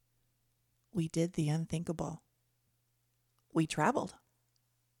We did the unthinkable. We traveled.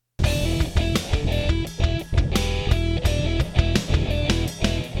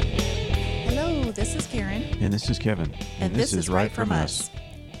 Hello, this is Karen. And this is Kevin. And this is Right From Us.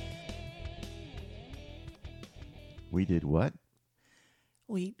 We did what?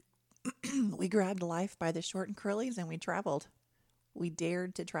 We we grabbed life by the short and curlies and we traveled. We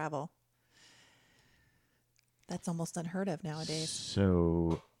dared to travel. That's almost unheard of nowadays.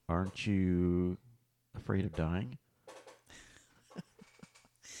 So, aren't you afraid of dying?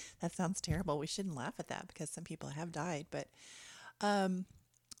 That sounds terrible. We shouldn't laugh at that because some people have died. But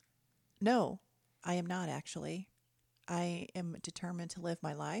no, I am not actually. I am determined to live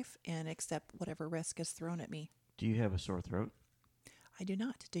my life and accept whatever risk is thrown at me. Do you have a sore throat? I do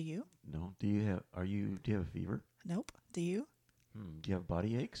not. Do you? No. Do you have a fever? Nope. Do you? Do you have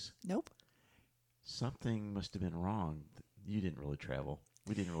body aches? Nope. Something must have been wrong. You didn't really travel.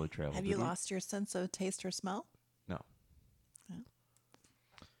 We didn't really travel. Have you lost your sense of taste or smell? No. No.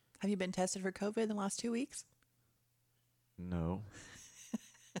 Have you been tested for COVID in the last 2 weeks? No.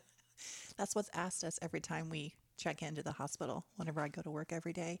 That's what's asked us every time we check into the hospital whenever I go to work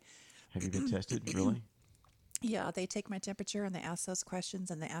every day. Have you been tested? Really? Yeah, they take my temperature and they ask those questions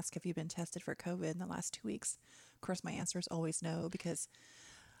and they ask if you've been tested for COVID in the last 2 weeks. Of course, my answer is always no because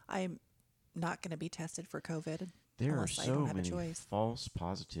I'm not going to be tested for COVID There are unless I so don't have a many choice. false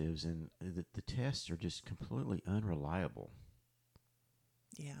positives, and the tests are just completely unreliable.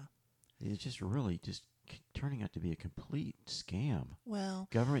 Yeah. It's just really just turning out to be a complete scam. Well,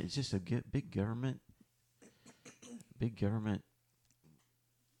 Government, it's just a big government,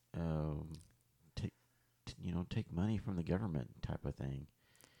 take money from the government type of thing.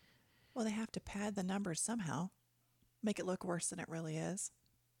 well, they have to pad the numbers somehow, make it look worse than it really is.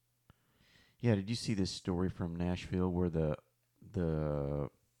 Yeah, did you see this story from Nashville where the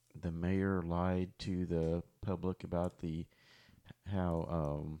mayor lied to the public about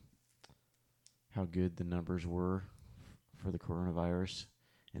how good the numbers were for the coronavirus,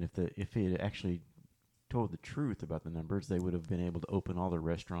 and if he had actually told the truth about the numbers, they would have been able to open all their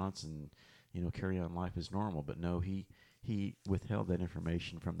restaurants and carry on life as normal. But no, he withheld that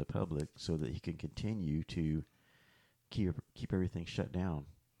information from the public so that he can continue to keep everything shut down.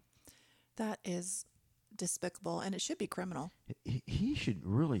 That is despicable, and it should be criminal. He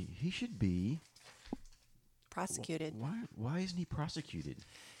should be Prosecuted. Why isn't he prosecuted?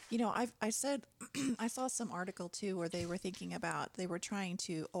 I said, I saw some article too where they were they were trying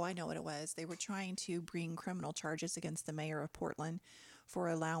to, I know what it was. They were trying to bring criminal charges against the mayor of Portland for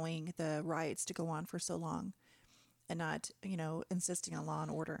allowing the riots to go on for so long and not, insisting on law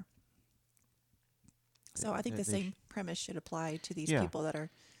and order. So I think the same premise should apply to these people that are.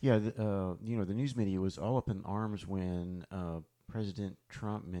 Yeah, the news media was all up in arms when President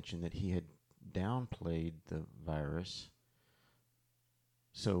Trump mentioned that he had downplayed the virus.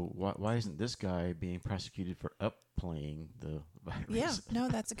 So why isn't this guy being prosecuted for upplaying the virus? Yeah, no,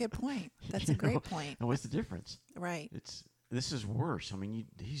 that's a good point. That's a great point. And what's the difference? Right. This is worse. I mean,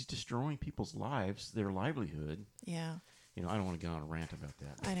 he's destroying people's lives, their livelihood. Yeah. I don't want to go on a rant about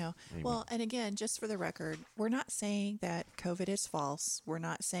that. I know. Anyway. Well, and again, just for the record, we're not saying that COVID is false. We're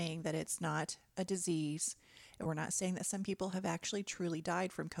not saying that it's not a disease. And we're not saying that some people have actually truly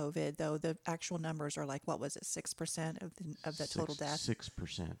died from COVID, though the actual numbers are like, what was it, 6% of the total death?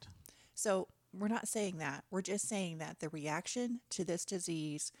 6%. So we're not saying that. We're just saying that the reaction to this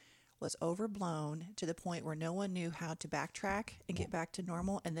disease was overblown to the point where no one knew how to backtrack and get back to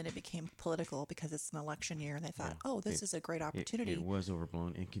normal. And then it became political because it's an election year. And they thought, this is a great opportunity. It was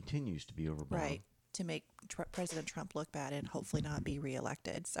overblown and continues to be overblown. Right. To make President Trump look bad and hopefully not be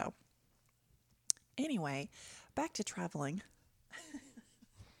reelected. So anyway, back to traveling.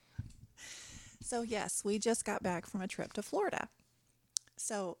 So yes, we just got back from a trip to Florida.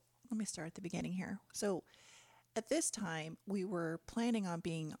 So let me start at the beginning here. So at this time, we were planning on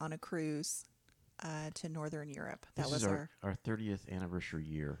being on a cruise to Northern Europe. This is our 30th anniversary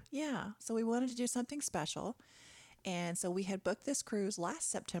year. Yeah. So we wanted to do something special. And so we had booked this cruise last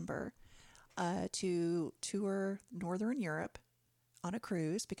September to tour Northern Europe on a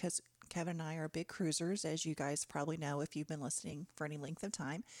cruise because Kevin and I are big cruisers, as you guys probably know if you've been listening for any length of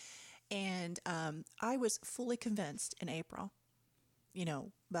time. And I was fully convinced in April,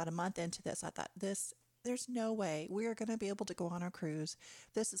 about a month into this, I thought there's no way we are going to be able to go on our cruise.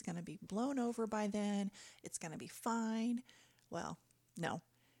 This is going to be blown over by then. It's going to be fine. Well, no.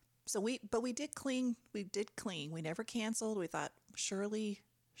 So we did cling. We did cling. We never canceled. We thought surely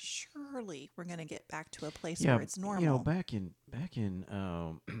we're going to get back to a place where it's normal. Back in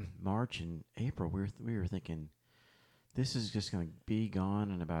March and April, we were thinking this is just going to be gone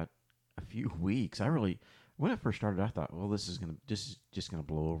in about a few weeks. When it first started, I thought, well, this is just gonna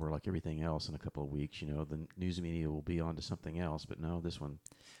blow over like everything else in a couple of weeks. The news media will be on to something else. But no, this one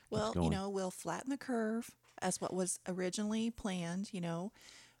keeps Well, going. we'll flatten the curve as what was originally planned,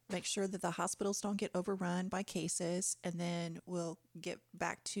 make sure that the hospitals don't get overrun by cases, and then we'll get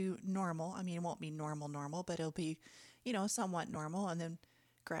back to normal. I mean, it won't be normal, but it'll be, somewhat normal, and then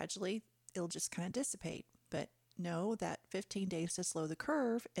gradually it'll just kind of dissipate. But no, that 15 days to slow the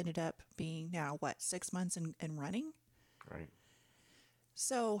curve ended up being now, what, 6 months and running? Right.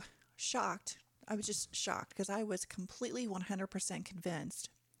 So shocked. I was just shocked because I was completely 100% convinced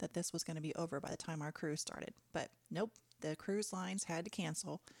that this was going to be over by the time our cruise started. But nope, the cruise lines had to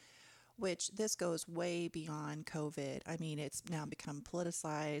cancel, which this goes way beyond COVID. I mean, it's now become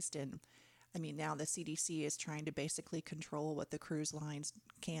politicized, and I mean, now the CDC is trying to basically control what the cruise lines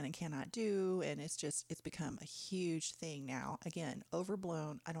can and cannot do, and it's become a huge thing now. Again,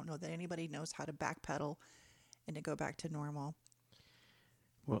 overblown. I don't know that anybody knows how to backpedal and to go back to normal.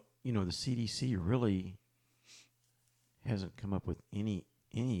 Well, the CDC really hasn't come up with any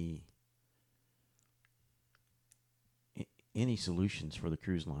solutions for the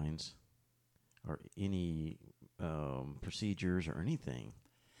cruise lines, or any procedures or anything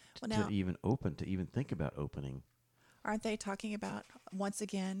Well, now, to even think about opening. aren't they talking about, once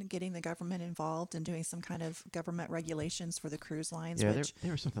again, getting the government involved and doing some kind of government regulations for the cruise lines? Yeah, which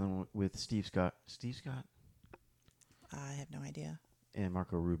there was something with Steve Scott. Steve Scott? I have no idea. And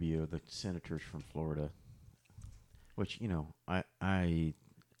Marco Rubio, the senators from Florida. Which,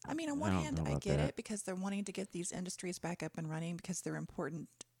 I mean, on one hand, I get that. it because they're wanting to get these industries back up and running because they're important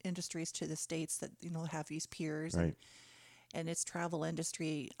industries to the states that, have these piers, Right. and its travel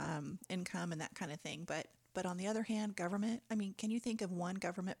industry income and that kind of thing. But on the other hand, government, I mean, can you think of one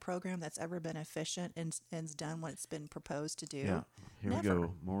government program that's ever been efficient and's done what it's been proposed to do? Yeah. Here Never. we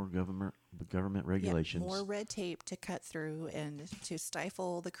go. More government regulations. Yeah, more red tape to cut through and to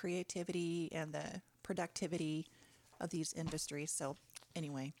stifle the creativity and the productivity of these industries. So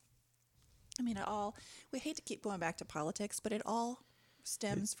anyway, I mean, we hate to keep going back to politics, but it all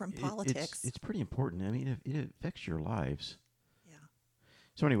stems from politics. It's pretty important. I mean, it affects your lives. Yeah.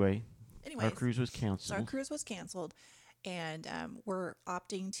 So anyway, Anyways, our cruise was So canceled. our cruise was canceled, and we're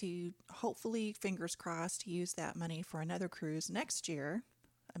opting to, hopefully, fingers crossed, use that money for another cruise next year.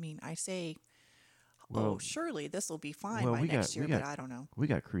 I mean, I say, Well, surely this will be fine well, by we next got- year, we got- but I don't know. We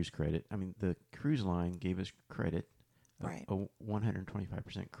got cruise credit. I mean, the cruise line gave us credit, Right. a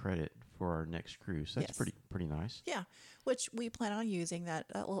 125% credit for our next cruise. That's Yes. pretty nice. Yeah, which we plan on using that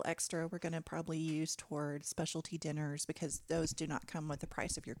little extra. We're going to probably use toward specialty dinners because those do not come with the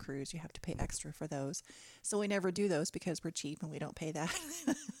price of your cruise. You have to pay extra for those. So we never do those because we're cheap and we don't pay that.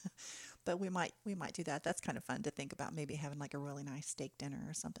 But we might do that. That's kind of fun to think about, maybe having like a really nice steak dinner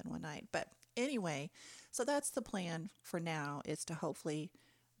or something one night. But anyway, so that's the plan for now, is to hopefully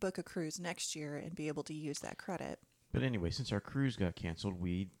book a cruise next year and be able to use that credit. But anyway, since our cruise got canceled,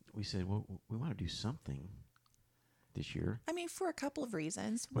 we said, well, we want to do something this year. I mean, for a couple of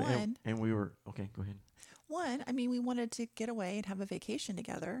reasons. Well, and we were okay. Go ahead. One, I mean, we wanted to get away and have a vacation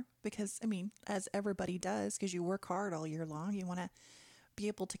together because, I mean, as everybody does, because you work hard all year long, you want to be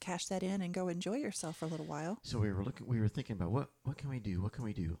able to cash that in and go enjoy yourself for a little while. So we were thinking about what can we do? What can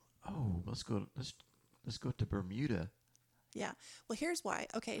we do? Oh, let's go to Bermuda. Yeah. Well, here's why.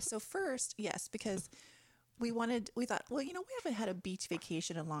 Okay. So first, yes, because we thought, well, we haven't had a beach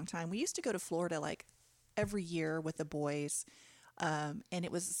vacation in a long time. We used to go to Florida like every year with the boys. And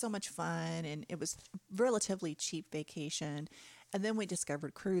it was so much fun, and it was relatively cheap vacation. And then we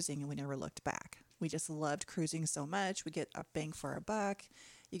discovered cruising, and we never looked back. We just loved cruising so much. We get a bang for our buck.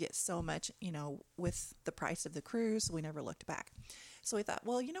 You get so much, with the price of the cruise. So we never looked back. So we thought,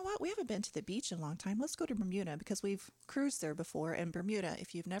 well, you know what? We haven't been to the beach in a long time. Let's go to Bermuda because we've cruised there before. And Bermuda,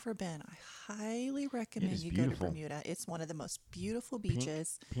 if you've never been, I highly recommend you go to Bermuda. It's one of the most beautiful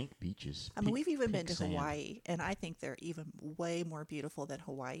beaches. Pink beaches. I mean, we've even been to sand. Hawaii, and I think they're even way more beautiful than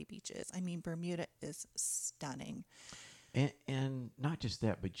Hawaii beaches. I mean, Bermuda is stunning. And not just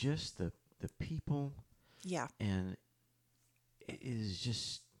that, but just the people. Yeah. And it is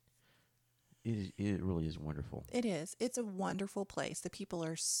just it really is wonderful. It is. It's a wonderful place. The people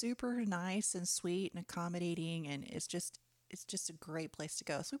are super nice and sweet and accommodating, and it's just a great place to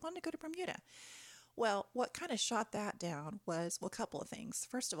go. So we wanted to go to Bermuda. Well, what kind of shot that down was, a couple of things.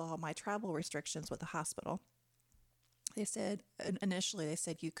 First of all, my travel restrictions with the hospital. They said, initially,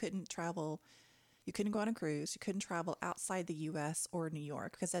 you couldn't travel, you couldn't go on a cruise, you couldn't travel outside the U.S. or New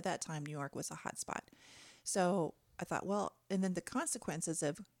York, because at that time, New York was a hot spot. So I thought, well, and then the consequences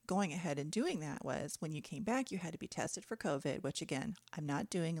of going ahead and doing that was when you came back, you had to be tested for COVID, which again, I'm not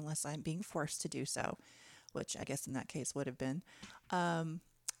doing unless I'm being forced to do so, which I guess in that case would have been, and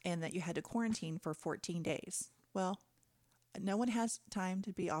that you had to quarantine for 14 days. Well, no one has time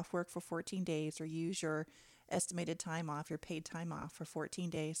to be off work for 14 days or use your estimated time off, your paid time off for 14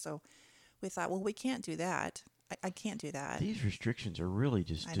 days. So we thought, well, we can't do that. I can't do that. These restrictions are really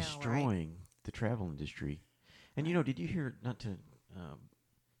just I know, right? destroying the travel industry. And, you know, did you hear, not to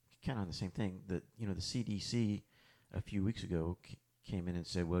kind of on the same thing, that, you know, the CDC a few weeks ago came in and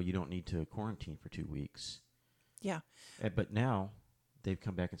said, well, you don't need to quarantine for 2 weeks. Yeah. But now they've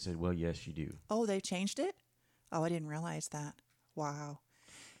come back and said, well, yes, you do. Oh, they've changed it? Oh, I didn't realize that. Wow.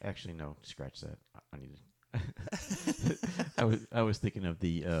 Actually, no, scratch that. I need to. I was thinking of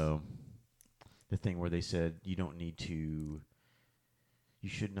the thing where they said you don't need to. You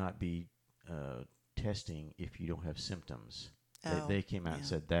should not be testing if you don't have symptoms. Oh, They came out and yeah.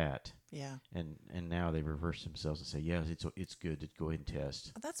 said that, Yeah. and now they've reversed themselves and say, yes, it's good to go ahead and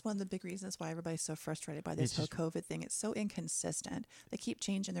test. That's one of the big reasons why everybody's so frustrated by It's this whole just- COVID thing. It's so inconsistent. They keep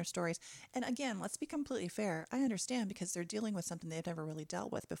changing their stories. And again, let's be completely fair. I understand because they're dealing with something they've never really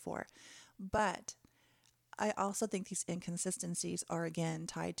dealt with before. But I also think these inconsistencies are, again,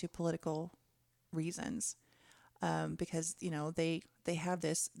 tied to political reasons. Because, you know, they have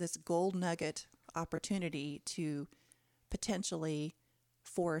this gold nugget opportunity to potentially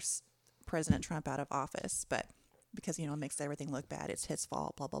force President Trump out of office, but because, you know, it makes everything look bad. It's his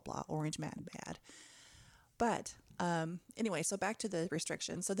fault, blah, blah, blah, orange man bad. But anyway, so back to the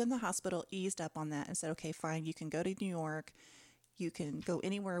restrictions. So then the hospital eased up on that and said, okay, fine, you can go to New York. You can go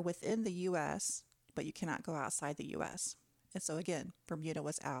anywhere within the U.S., but you cannot go outside the U.S. And so again, Bermuda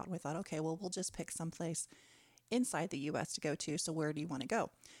was out. We thought, okay, well, we'll just pick someplace inside the U.S. to go to. So where do you want to go?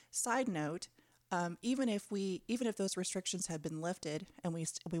 Side note, even if those restrictions had been lifted and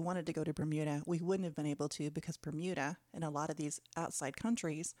we wanted to go to Bermuda, we wouldn't have been able to because Bermuda and a lot of these outside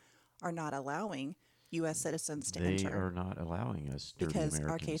countries are not allowing U.S. citizens to They enter are not allowing us, dirty because our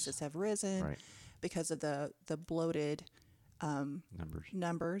Americans. cases have risen Right. because of the bloated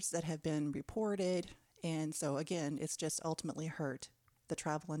numbers that have been reported. And so again, it's just ultimately hurt the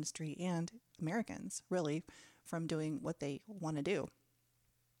travel industry and Americans really from doing what they want to do.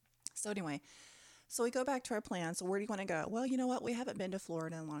 So anyway, so we go back to our plan. So where do you want to go? Well, you know what? We haven't been to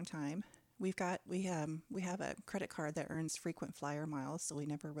Florida in a long time. We have a credit card that earns frequent flyer miles, so we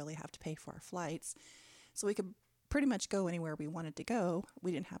never really have to pay for our flights. So we could pretty much go anywhere we wanted to go.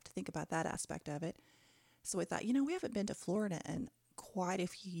 We didn't have to think about that aspect of it. So we thought, you know, we haven't been to Florida in quite a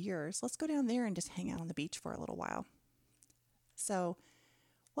few years. Let's go down there and just hang out on the beach for a little while. So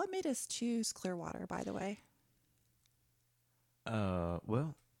what made us choose Clearwater, by the way?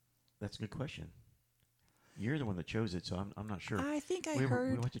 Well, that's a good question. You're the one that chose it, so I'm not sure. I think we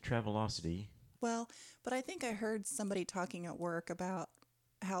heard, went to Travelocity. well, but I think I heard somebody talking at work about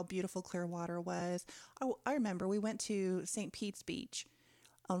how beautiful Clearwater was. Oh, I remember we went to St. Pete's Beach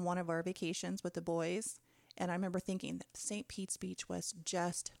on one of our vacations with the boys, and I remember thinking that St. Pete's Beach was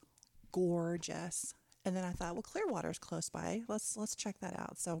just gorgeous. And then I thought, well, Clearwater's close by. Let's check that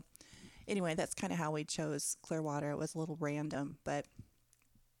out. So anyway, that's kind of how we chose Clearwater. It was a little random, but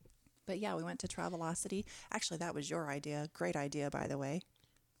yeah, we went to Travelocity. Actually, that was your idea. Great idea, by the way.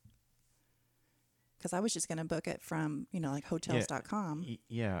 Because I was just going to book it from, you know, like hotels.com.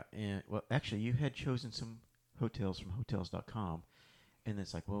 Yeah, and well, actually, you had chosen some hotels from hotels.com, and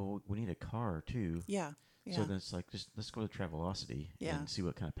it's like, well, we need a car too. Yeah. So then it's like, just let's go to Travelocity and see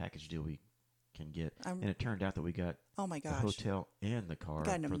what kind of package deal we can get. And it turned out that we got oh my the gosh, hotel and the car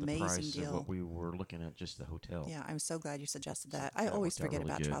got an for the amazing price deal. of what we were looking at, just the hotel. Yeah, I'm so glad you suggested that. So I that always worked out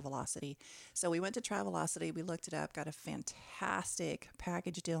forget really about good. Travelocity. So we went to Travelocity. We looked it up, got a fantastic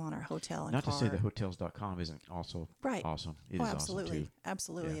package deal on our hotel and Not car. to say that hotels.com isn't also Right. awesome. It Oh, is absolutely. awesome too.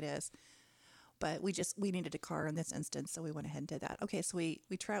 Absolutely Yeah. it is. But we needed a car in this instance, so we went ahead and did that. Okay, so we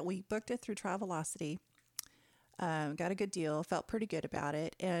booked it through Travelocity. Got a good deal, felt pretty good about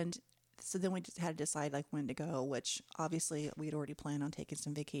it. And so then we just had to decide like when to go, which obviously we'd already planned on taking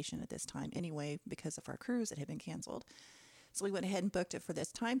some vacation at this time anyway because of our cruise that had been canceled. So we went ahead and booked it for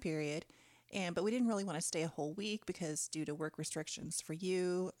this time period. But we didn't really want to stay a whole week because due to work restrictions for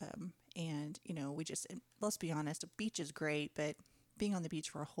you. And, you know, let's be honest, a beach is great, but being on the beach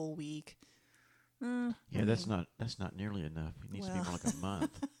for a whole week. Yeah, that's not nearly enough. It needs to be Well. more like a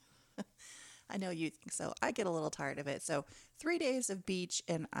month. I know you think so. I get a little tired of it. So 3 days of beach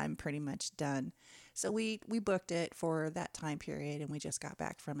and I'm pretty much done. So we booked it for that time period and we just got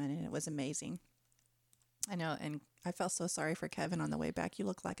back from it and it was amazing. I know. And I felt so sorry for Kevin on the way back. You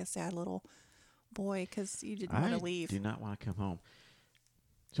look like a sad little Boy, because you didn't want I to leave. do not want to come home.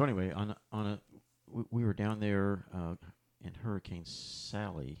 So anyway, we were down there, and Hurricane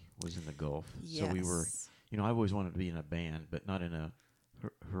Sally was in the Gulf. Yes. So we were, I always wanted to be in a band, but not in a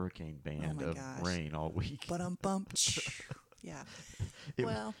hurricane band my of gosh. rain all week. Bump. Yeah.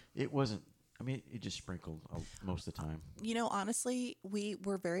 It wasn't. I mean, it just sprinkled most of the time. Honestly, we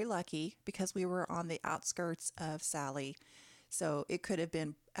were very lucky because we were on the outskirts of Sally. So it could have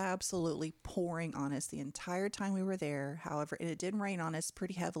been absolutely pouring on us the entire time we were there. However, it did rain on us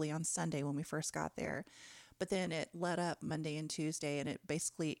pretty heavily on Sunday when we first got there. But then it let up Monday and Tuesday, and it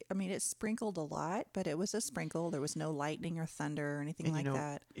basically, it sprinkled a lot, but it was a sprinkle. There was no lightning or thunder or anything like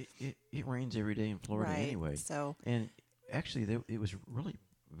that. It rains every day in Florida anyway. So, and actually, it was really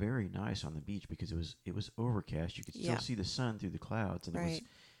very nice on the beach because it was overcast. You could still see the sun through the clouds, and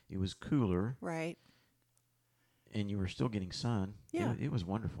it was cooler. Right. And you were still getting sun. Yeah. It was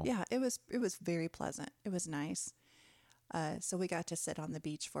wonderful. Yeah, it was very pleasant. It was nice. So we got to sit on the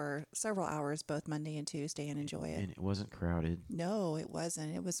beach for several hours, both Monday and Tuesday, and enjoy it. And it wasn't crowded. No, it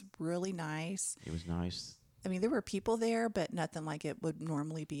wasn't. It was really nice. It was nice. There were people there, but nothing like it would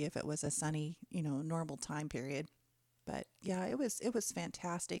normally be if it was a sunny, normal time period. But yeah, it was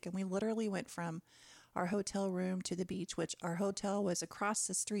fantastic. And we literally went from our hotel room to the beach, which our hotel was across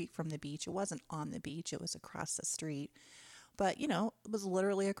the street from the beach. It wasn't on the beach. It was across the street. But, it was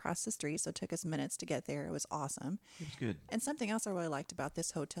literally across the street, so it took us minutes to get there. It was awesome. It was good. And something else I really liked about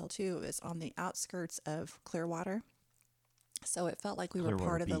this hotel, too, is on the outskirts of Clearwater. So it felt like we were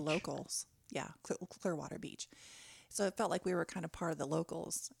part of the locals. Yeah, Clearwater Beach. So it felt like we were kind of part of the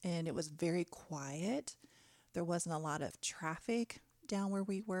locals. And it was very quiet. There wasn't a lot of traffic down where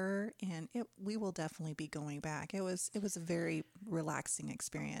we were. And we will definitely be going back. It was a very relaxing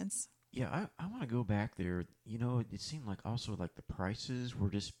experience. Yeah, I want to go back there. It seemed like also like the prices were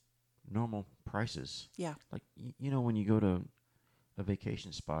just normal prices. Yeah. Like, when you go to a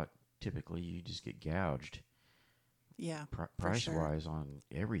vacation spot, typically you just get gouged. Yeah. Price-wise on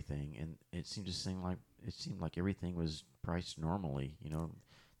everything. And it seemed like everything was priced normally,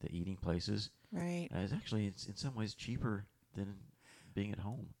 the eating places. Right. It's in some ways cheaper than being at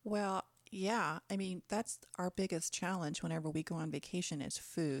home. Well, yeah, that's our biggest challenge whenever we go on vacation is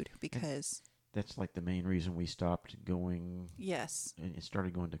food because... That's like the main reason we stopped going... Yes. And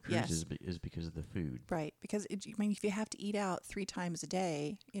started going to cruises is because of the food. Right, because if you have to eat out 3 times a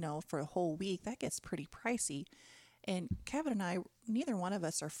day, for a whole week, that gets pretty pricey. And Kevin and I, neither one of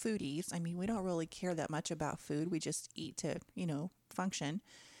us are foodies. We don't really care that much about food. We just eat to, function.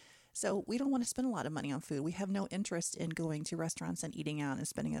 So we don't want to spend a lot of money on food. We have no interest in going to restaurants and eating out and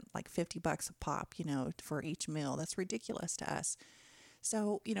spending like $50 a pop, for each meal. That's ridiculous to us.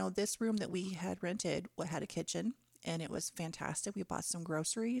 So, this room that we had rented had a kitchen and it was fantastic. We bought some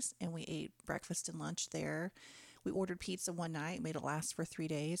groceries and we ate breakfast and lunch there. We ordered pizza one night, made it last for 3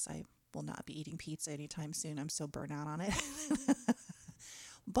 days. I will not be eating pizza anytime soon. I'm so burnt out on it.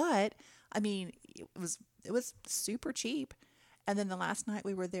 But, it was super cheap. And then the last night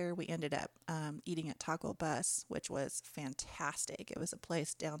we were there, we ended up eating at Taco Bus, which was fantastic. It was a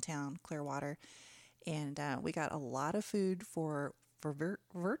place downtown Clearwater. And we got a lot of food for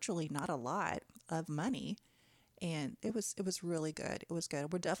virtually not a lot of money. And it was really good. It was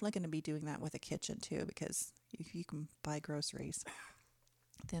good. We're definitely going to be doing that with a kitchen too, because if you can buy groceries,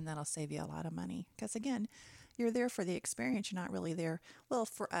 then that'll save you a lot of money. Because again, you're there for the experience. You're not really there. Well,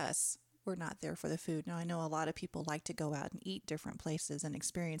 for us, we're not there for the food. Now, I know a lot of people like to go out and eat different places and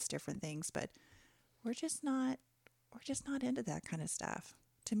experience different things, but we're just not into that kind of stuff.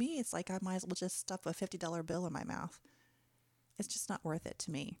 To me, it's like I might as well just stuff a $50 bill in my mouth. It's just not worth it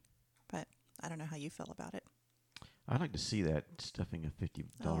to me. But I don't know how you feel about it. I'd like to see that, stuffing a $50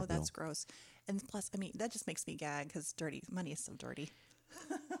 bill. Oh, that's gross. And plus, that just makes me gag because money is so dirty.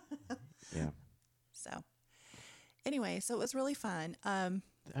 Yeah. So anyway, so it was really fun.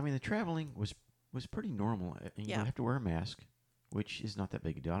 The traveling was pretty normal. And you have to wear a mask, which is not that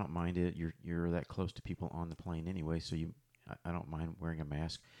big a deal. I don't mind it. You're that close to people on the plane anyway, so I don't mind wearing a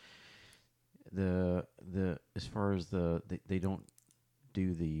mask. As far as they don't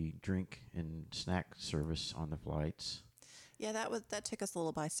do the drink and snack service on the flights. Yeah, that took us a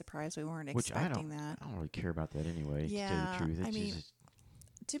little by surprise. We weren't expecting that. I don't really care about that anyway. Yeah, to tell you the truth,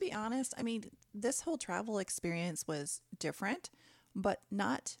 to be honest, this whole travel experience was different, but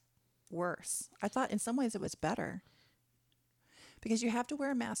not worse. I thought in some ways it was better because you have to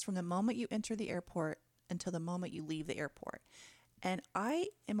wear a mask from the moment you enter the airport until the moment you leave the airport. And I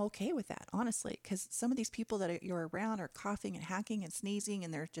am okay with that, honestly, because some of these people that you're around are coughing and hacking and sneezing,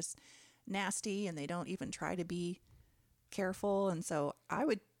 and they're just nasty, and they don't even try to be careful. And so I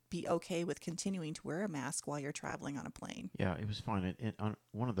would be okay with continuing to wear a mask while you're traveling on a plane. Yeah, it was fine. And on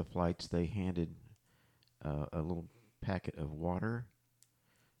one of the flights, they handed a little packet of water,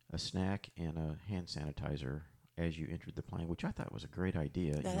 a snack, and a hand sanitizer as you entered the plane, which I thought was a great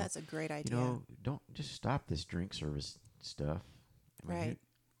idea. That's a great idea. Don't just stop this drink service stuff. I mean, Right.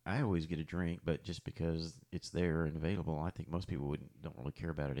 I always get a drink, but just because it's there and available, I think most people don't really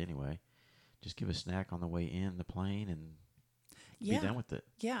care about it anyway. Just give a snack on the way in the plane and be done with it.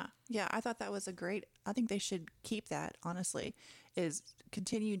 Yeah. Yeah. I thought that was I think they should keep that, honestly, is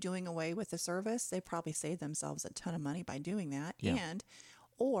continue doing away with the service. They probably save themselves a ton of money by doing that. Yeah.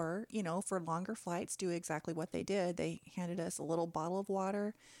 Or, for longer flights, do exactly what they did. They handed us a little bottle of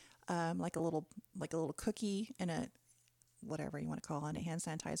water, like a little cookie and a, whatever you want to call it, a hand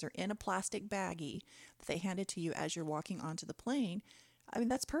sanitizer in a plastic baggie that they handed to you as you're walking onto the plane. I mean,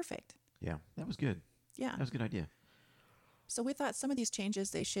 that's perfect. Yeah, that was good. Yeah. That was a good idea. So we thought some of these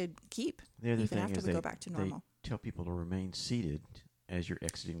changes they should keep The other even thing after is we go back to normal. they tell people to remain seated as you're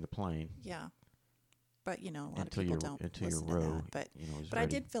exiting the plane. Yeah. But, a lot until of people you're, don't until listen your to row, that. But, is but I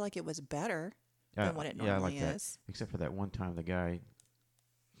ready. did feel like it was better than what it normally I like that. is. Except for that one time the guy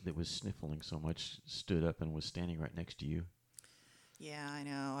that was sniffling so much stood up and was standing right next to you. Yeah, I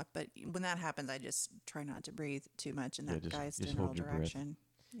know. But when that happens, I just try not to breathe too much in that guy's just general hold your direction.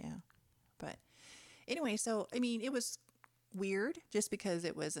 Yeah. But anyway, so, I mean, it was weird just because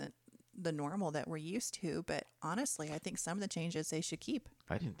it wasn't the normal that we're used to. But honestly, I think some of the changes they should keep.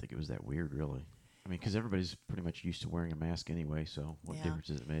 I didn't think it was that weird, really. I mean, because everybody's pretty much used to wearing a mask anyway, so what difference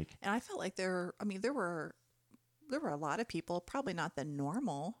does it make? And I felt like there were a lot of people, probably not the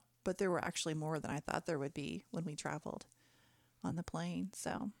normal, but there were actually more than I thought there would be when we traveled on the plane.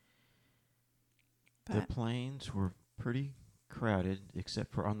 So, the planes were pretty crowded,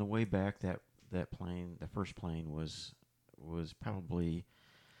 except for on the way back. That plane, the first plane, was probably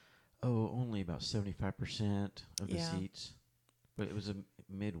only about 75% of the seats, but it was a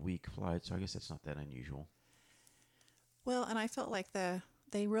midweek flight, so I guess that's not that unusual. Well, and I felt like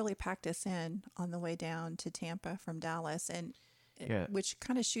they really packed us in on the way down to Tampa from Dallas, and which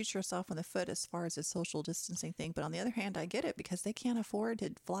kind of shoots yourself in the foot as far as the social distancing thing. But on the other hand, I get it because they can't afford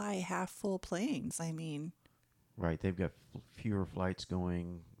to fly half full planes. I mean, right? They've got fewer flights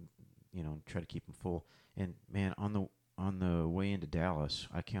going, try to keep them full. And man, on the way into Dallas,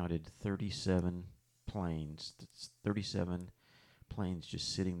 I counted 37 planes. That's 37 planes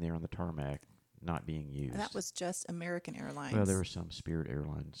just sitting there on the tarmac, not being used. that was just American Airlines. Well, there were some Spirit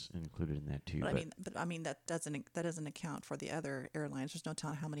Airlines included in that too. But I mean that doesn't account for the other airlines. There's no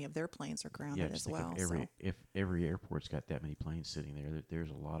telling how many of their planes are grounded as well. If every airport's got that many planes sitting there, there's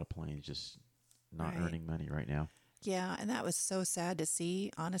a lot of planes just not earning money right now. Yeah, and that was so sad to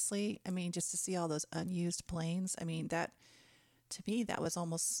see, honestly. I mean, just to see all those unused planes. I mean, to me, that was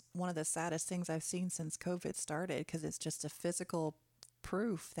almost one of the saddest things I've seen since COVID started, because it's just a physical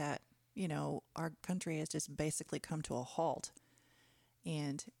proof that, our country has just basically come to a halt.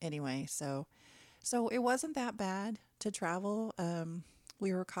 And anyway, so it wasn't that bad to travel.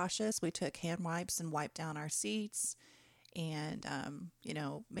 We were cautious. We took hand wipes and wiped down our seats, and,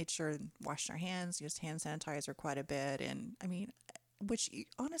 made sure and washed our hands, used hand sanitizer quite a bit. And I mean, which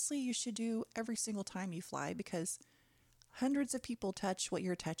honestly you should do every single time you fly, because hundreds of people touch what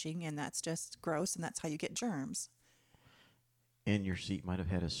you're touching, and that's just gross, and that's how you get germs. And your seat might have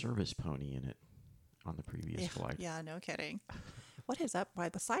had a service pony in it on the previous flight. Yeah, no kidding. What is up? By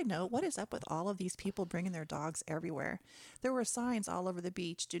the side note, what is up with all of these people bringing their dogs everywhere? There were signs all over the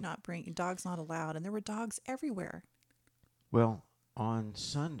beach, "Do not bring dogs, not allowed," and there were dogs everywhere. Well, on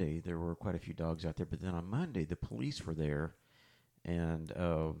Sunday there were quite a few dogs out there, but then on Monday the police were there, and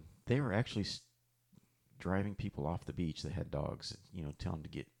they were actually driving people off the beach that had dogs. Telling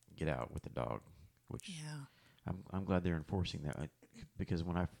them to get out with the dog. Which I'm glad they're enforcing that, because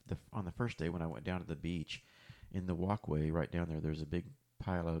when on the first day when I went down to the beach, in the walkway right down there's a big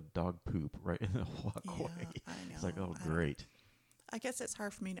pile of dog poop right in the walkway. Yeah, I know. It's like, oh, great. I guess it's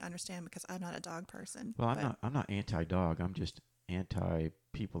hard for me to understand because I'm not a dog person. Well, I'm not anti-dog. I'm just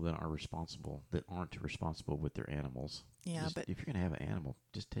anti-people that aren't responsible with their animals. Yeah, but if you're going to have an animal,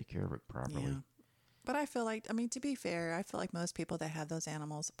 just take care of it properly. Yeah. But I feel like, to be fair, I feel like most people that have those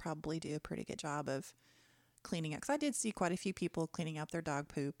animals probably do a pretty good job of cleaning up. Because I did see quite a few people cleaning up their dog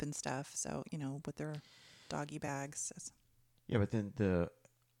poop and stuff. So, with their doggy bags. Yeah, but then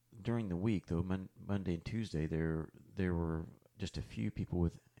during the week, though, Monday and Tuesday, there were just a few people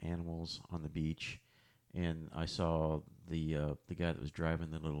with animals on the beach, and I saw the guy that was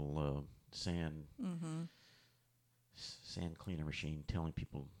driving the little sand cleaner machine telling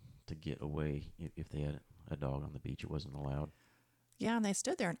people to get away if they had a dog on the beach. It wasn't allowed. Yeah, and they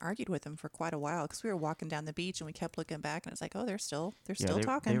stood there and argued with him for quite a while because we were walking down the beach and we kept looking back and it's like, oh, they're Yeah, still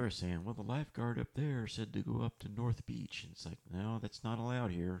talking. they were saying, well, the lifeguard up there said to go up to North Beach, and it's like, no, that's not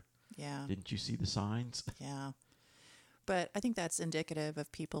allowed here. Yeah, Didn't you see the signs? yeah. But I think that's indicative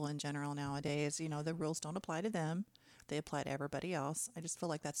of people in general nowadays. You know, the rules don't apply to them. They apply to everybody else. I just feel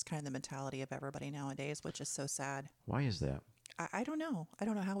like that's kind of the mentality of everybody nowadays, which is so sad. Why is that? I don't know. I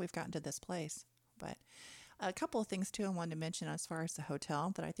don't know how we've gotten to this place. But a couple of things, too, I wanted to mention as far as the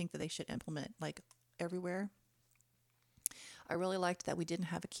hotel that I think that they should implement, like, everywhere. I really liked that we didn't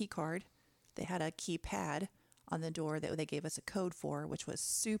have a key card. They had a keypad on the door that they gave us a code for, which was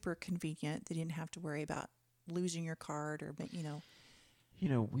super convenient. They didn't have to worry about losing your card or, you know. You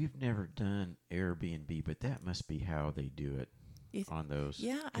know, we've never done Airbnb, but that must be how they do it on those.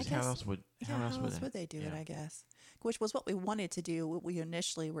 Yeah, I 'Cause guess. How else would They do it? yeah. I guess, which was what we wanted to do. We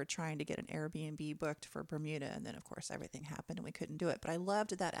initially were trying to get an Airbnb booked for Bermuda, and then of course everything happened and we couldn't do it. But I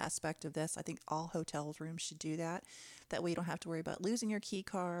loved that aspect of this. I think all hotel rooms should do that. That way you don't have to worry about losing your key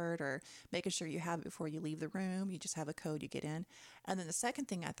card or making sure you have it before you leave the room. You just have a code, you get in. And then the second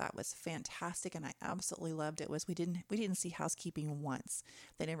thing I thought was fantastic, and I absolutely loved it, was we didn't see housekeeping once.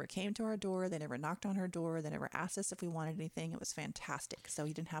 They never came to our door. They never knocked on our door. They never asked us if we wanted anything. It was fantastic. So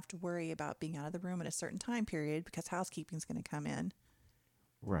you didn't have to worry about being out of the room at a certain time period because housekeeping's going to come in.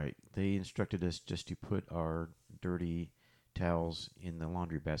 Right. They instructed us just to put our dirty towels in the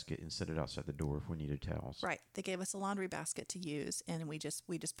laundry basket and set it outside the door if we needed towels. Right. They gave us a laundry basket to use, and we just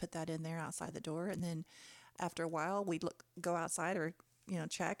put that in there outside the door. And then after a while, we'd go outside or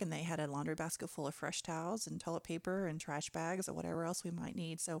check, and they had a laundry basket full of fresh towels and toilet paper and trash bags or whatever else we might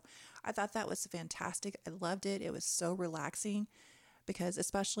need. So I thought that was fantastic. I loved it. It was so relaxing. Because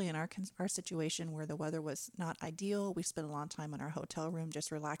especially in our situation where the weather was not ideal, we spent a long time in our hotel room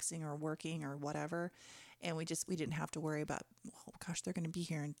just relaxing or working or whatever, and we didn't have to worry about, oh gosh, they're going to be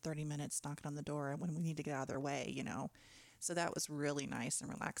here in 30 minutes knocking on the door when we need to get out of their way. So that was really nice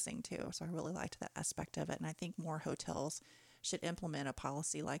and relaxing too. So I really liked that aspect of it, and I think more hotels should implement a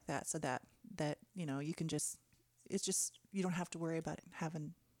policy like that so that you can you don't have to worry about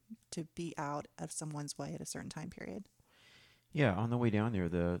having to be out of someone's way at a certain time period. Yeah, on the way down there,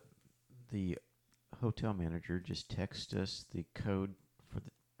 the hotel manager just texted us the code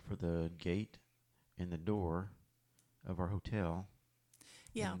for the gate and the door of our hotel.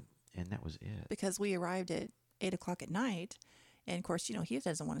 Yeah, and that was it. Because we arrived at 8:00 at night, and of course, he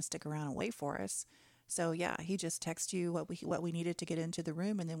doesn't want to stick around and wait for us. So yeah, he just texted you what we needed to get into the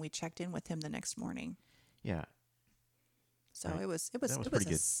room, and then we checked in with him the next morning. Yeah. So right. it was pretty a good. That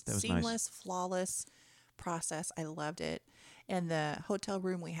was seamless, nice. flawless process. I loved it. And the hotel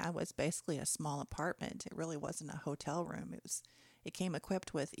room we had was basically a small apartment. It really wasn't a hotel room. It came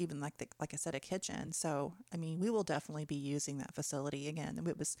equipped with even like I said, a kitchen. So I mean, we will definitely be using that facility again.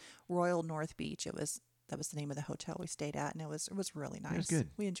 It was Royal North Beach. That was the name of the hotel we stayed at, and it was really nice. It was good.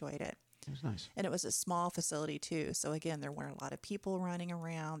 We enjoyed it. It was nice. And it was a small facility too. So again, there weren't a lot of people running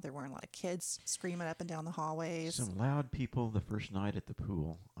around. There weren't a lot of kids screaming up and down the hallways. Some loud people the first night at the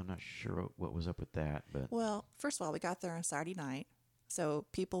pool. I'm not sure what was up with that, but well, first of all, we got there on Saturday night, so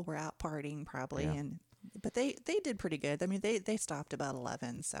people were out partying probably, yeah. But they did pretty good. I mean, they stopped about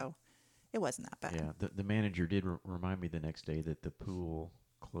 11, so it wasn't that bad. Yeah, the manager did remind me the next day that the pool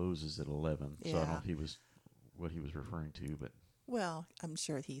closes at 11. Yeah. So I don't know if he was what he was referring to, but well, I'm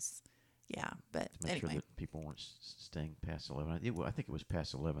sure but to make anyway. sure that people weren't staying past 11. I think it was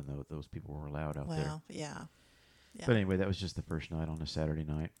past 11 though. Those people were allowed out there. Well, yeah. But anyway, that was just the first night on a Saturday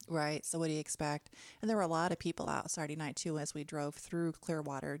night. Right. So what do you expect? And there were a lot of people out Saturday night too as we drove through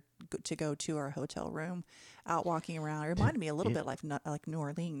Clearwater to go to our hotel room, out walking around. It reminded me a little bit like New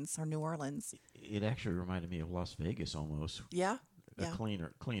Orleans or New Orleans. It actually reminded me of Las Vegas almost. Yeah. A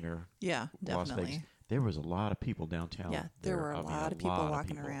cleaner. Yeah, Las definitely. Vegas. There was a lot of people downtown. Yeah, there were a lot of people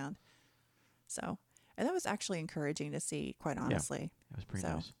walking around. So, and that was actually encouraging to see, quite honestly. Yeah, that was pretty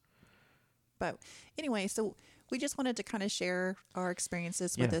nice. But anyway, so we just wanted to kind of share our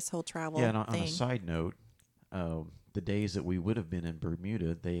experiences with this whole travel thing. Yeah, and thing. on a side note, the days that we would have been in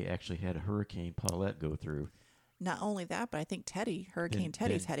Bermuda, they actually had Hurricane Paulette go through. Not only that, but I think Hurricane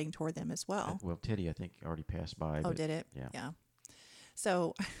Teddy's heading toward them as well. Well, Teddy, I think, already passed by. Oh, did it? Yeah.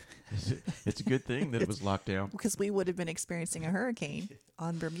 So it's a good thing that it was locked down. Because we would have been experiencing a hurricane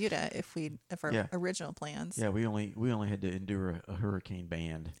on Bermuda if our original plans. Yeah, we only had to endure a hurricane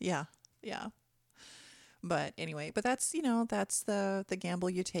band. Yeah. But anyway, that's the gamble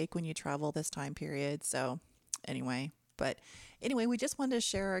you take when you travel this time period. So anyway, we just wanted to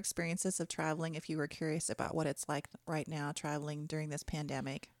share our experiences of traveling if you were curious about what it's like right now traveling during this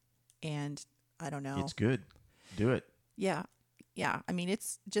pandemic. And I don't know. It's good. Do it. Yeah. yeah, I mean,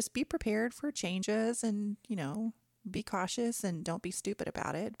 it's just be prepared for changes and, be cautious and don't be stupid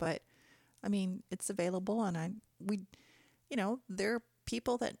about it. But I mean, it's available and there are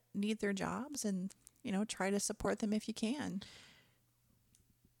people that need their jobs and, try to support them if you can.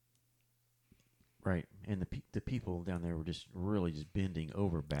 Right, and the people down there were just really just bending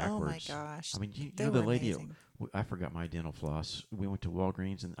over Oh my backwards. gosh. I mean, you They know were the lady. amazing. I forgot my dental floss. We went to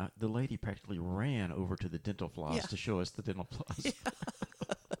Walgreens, and the lady practically ran over to the dental floss Yeah. to show us the dental floss.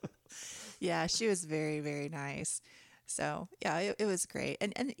 Yeah, she was very, very nice. So, yeah, it was great.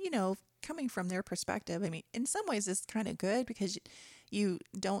 And, coming from their perspective, I mean, in some ways it's kind of good because you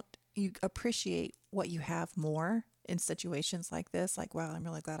appreciate what you have more in situations like this. Like, wow, I'm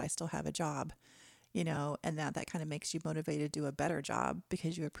really glad I still have a job, and that kind of makes you motivated to do a better job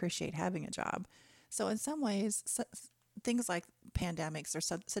because you appreciate having a job. So, in some ways, things like pandemics or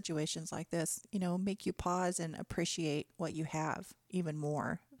situations like this, make you pause and appreciate what you have even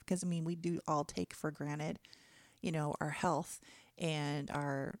more. Because, I mean, we do all take for granted, our health and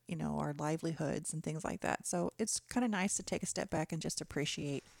our livelihoods and things like that. So it's kind of nice to take a step back and just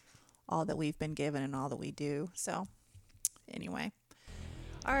appreciate all that we've been given and all that we do. So, anyway.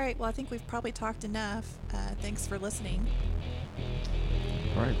 All right. Well, I think we've probably talked enough. Thanks for listening.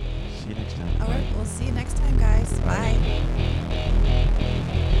 All right, see you next time. All Bye. right. We'll see you next time, guys.